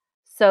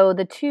 So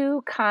the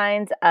two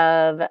kinds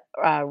of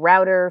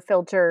router,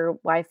 filter,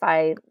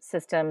 Wi-Fi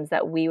systems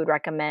that we would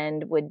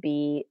recommend would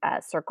be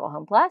Circle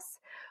Home Plus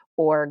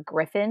or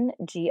Gryphon,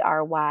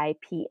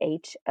 Gryphon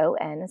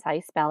is how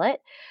you spell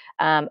it.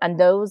 And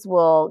those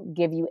will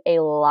give you a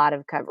lot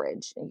of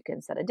coverage. You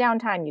can set a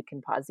downtime, you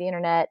can pause the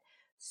internet.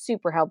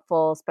 Super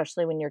helpful,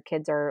 especially when your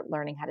kids are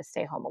learning how to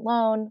stay home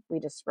alone. We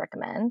just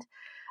recommend.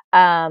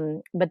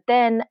 But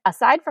then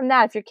aside from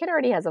that, if your kid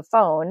already has a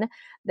phone,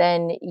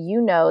 then you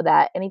know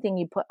that anything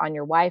you put on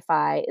your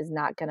Wi-Fi is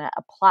not going to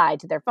apply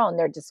to their phone.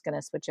 They're just going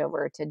to switch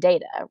over to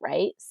data,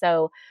 right?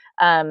 So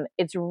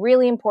it's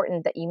really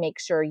important that you make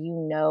sure you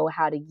know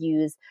how to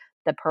use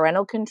the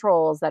parental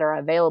controls that are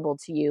available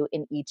to you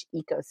in each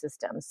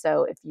ecosystem.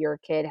 So if your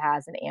kid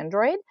has an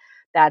Android,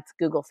 that's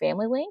Google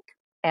Family Link.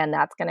 And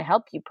that's going to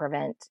help you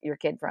prevent your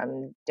kid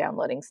from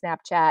downloading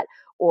Snapchat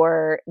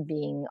or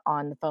being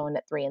on the phone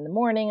at 3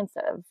 a.m.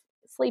 instead of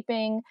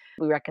sleeping.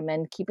 We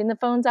recommend keeping the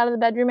phones out of the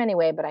bedroom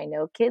anyway, but I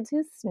know kids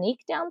who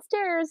sneak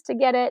downstairs to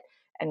get it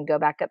and go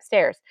back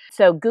upstairs.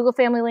 So Google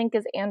Family Link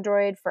is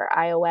Android. For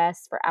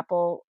iOS. For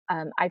Apple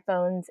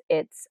iPhones,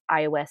 it's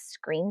iOS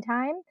Screen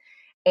Time.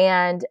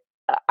 And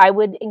I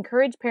would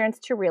encourage parents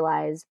to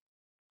realize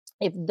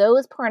if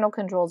those parental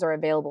controls are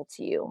available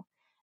to you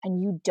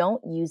and you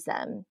don't use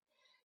them,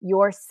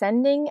 you're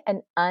sending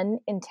an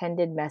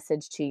unintended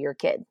message to your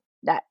kid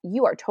that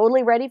you are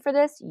totally ready for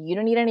this. You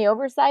don't need any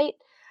oversight.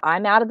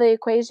 I'm out of the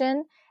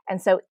equation.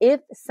 And so if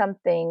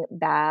something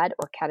bad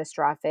or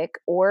catastrophic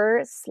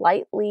or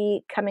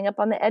slightly coming up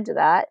on the edge of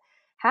that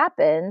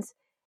happens,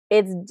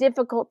 it's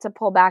difficult to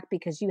pull back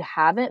because you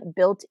haven't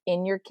built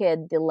in your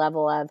kid the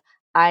level of,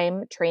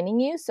 I'm training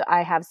you, so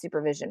I have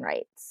supervision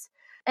rights.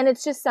 And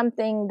it's just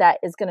something that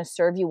is going to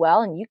serve you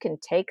well, and you can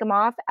take them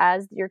off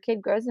as your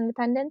kid grows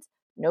independence.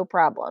 No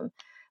problem.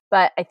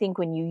 But I think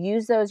when you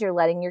use those, you're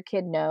letting your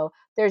kid know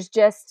there's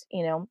just,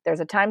 there's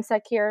a time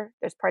suck here.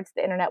 There's parts of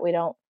the internet we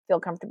don't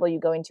feel comfortable you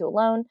going to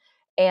alone.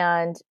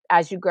 And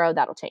as you grow,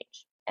 that'll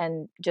change.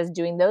 And just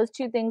doing those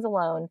two things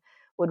alone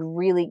would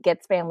really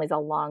get families a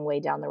long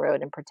way down the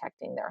road in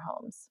protecting their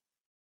homes.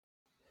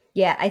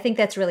 Yeah, I think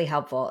that's really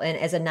helpful. And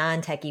as a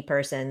non-techie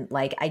person,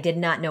 I did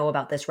not know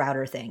about this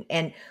router thing.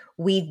 And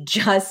we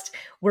just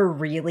were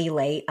really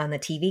late on the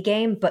TV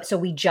game. But so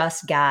we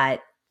just got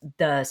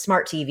the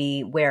smart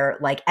TV where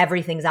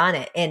everything's on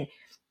it. And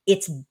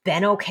it's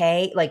been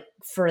okay,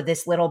 for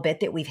this little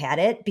bit that we've had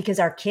it, because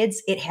our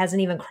kids, it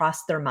hasn't even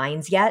crossed their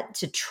minds yet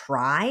to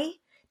try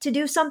to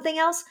do something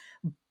else.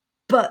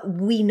 But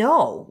we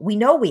know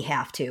we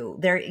have to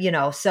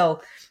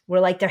so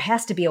we're there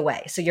has to be a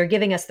way. So you're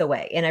giving us the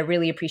way. And I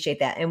really appreciate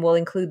that. And we'll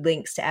include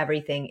links to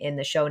everything in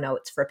the show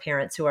notes for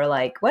parents who are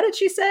what did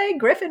she say?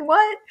 Gryphon,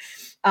 what?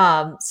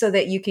 So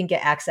that you can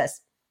get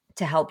access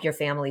to help your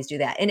families do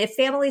that. And if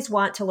families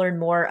want to learn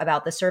more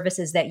about the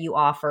services that you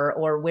offer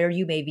or where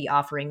you may be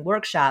offering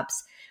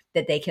workshops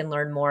that they can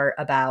learn more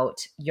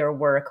about your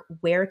work,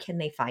 where can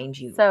they find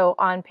you? So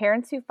on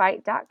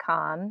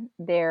parentswhofight.com,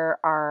 there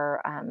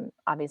are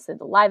obviously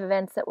the live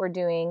events that we're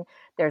doing.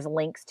 There's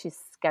links to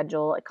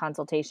schedule a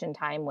consultation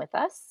time with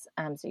us.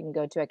 So you can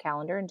go to a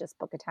calendar and just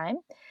book a time.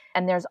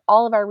 And there's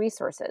all of our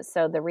resources.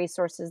 So the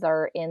resources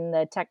are in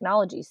the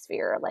technology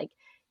sphere,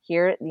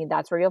 here,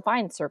 that's where you'll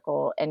find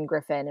Circle and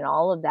Gryphon and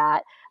all of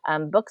that,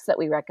 books that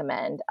we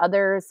recommend,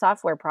 other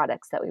software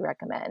products that we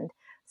recommend.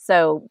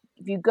 So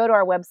if you go to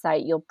our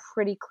website, you'll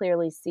pretty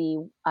clearly see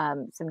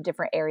some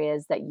different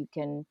areas that you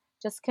can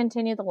just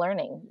continue the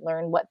learning,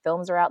 learn what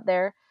films are out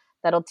there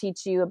that'll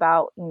teach you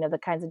about, the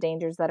kinds of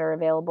dangers that are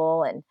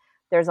available. And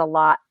there's a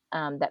lot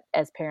that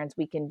as parents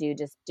we can do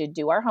just to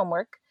do our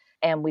homework.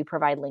 And we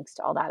provide links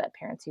to all that at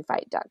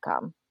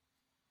parentswhofight.com.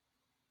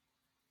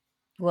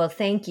 Well,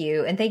 thank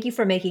you. And thank you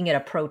for making it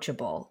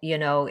approachable.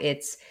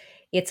 It's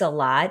a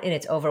lot and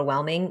it's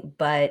overwhelming,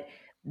 but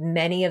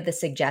many of the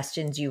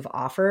suggestions you've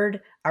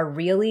offered are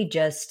really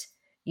just,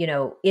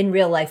 in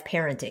real life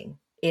parenting.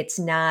 It's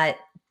not,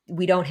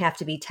 we don't have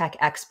to be tech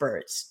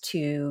experts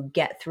to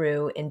get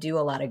through and do a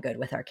lot of good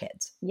with our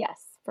kids.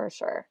 Yes, for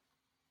sure.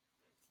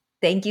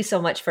 Thank you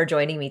so much for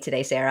joining me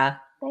today,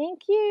 Sarah.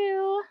 Thank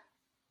you.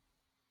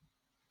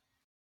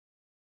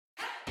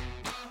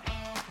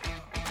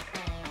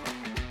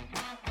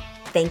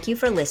 Thank you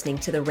for listening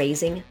to the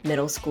Raising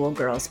Middle School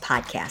Girls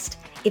podcast.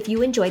 If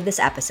you enjoyed this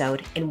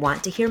episode and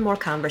want to hear more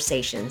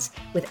conversations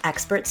with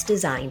experts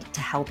designed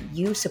to help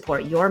you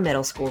support your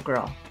middle school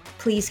girl,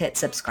 please hit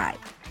subscribe.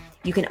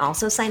 You can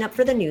also sign up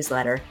for the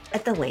newsletter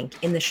at the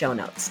link in the show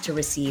notes to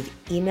receive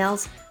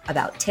emails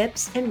about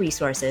tips and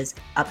resources,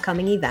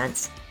 upcoming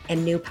events,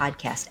 and new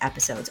podcast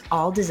episodes,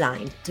 all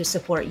designed to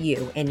support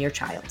you and your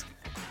child.